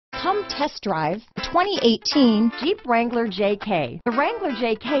Come test drive the 2018 Jeep Wrangler JK. The Wrangler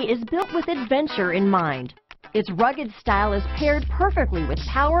JK is built with adventure in mind. Its rugged style is paired perfectly with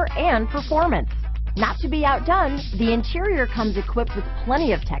power and performance. Not to be outdone, the interior comes equipped with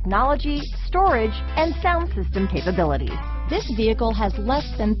plenty of technology, storage, and sound system capabilities. This vehicle has less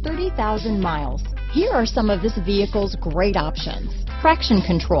than 30,000 miles. Here are some of this vehicle's great options: traction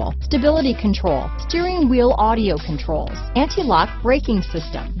control, stability control, steering wheel audio controls, anti-lock braking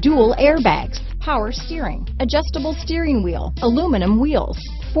system, dual airbags, power steering, adjustable steering wheel, aluminum wheels,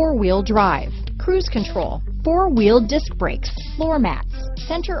 four-wheel drive, cruise control, four-wheel disc brakes, floor mats,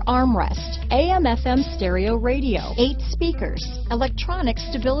 center armrest, AM/FM stereo radio, 8 speakers, electronic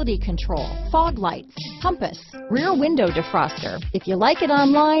stability control, fog lights, compass, rear window defroster. If you like it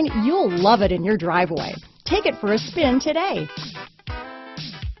online, you'll love it in your driveway. Take it for a spin today.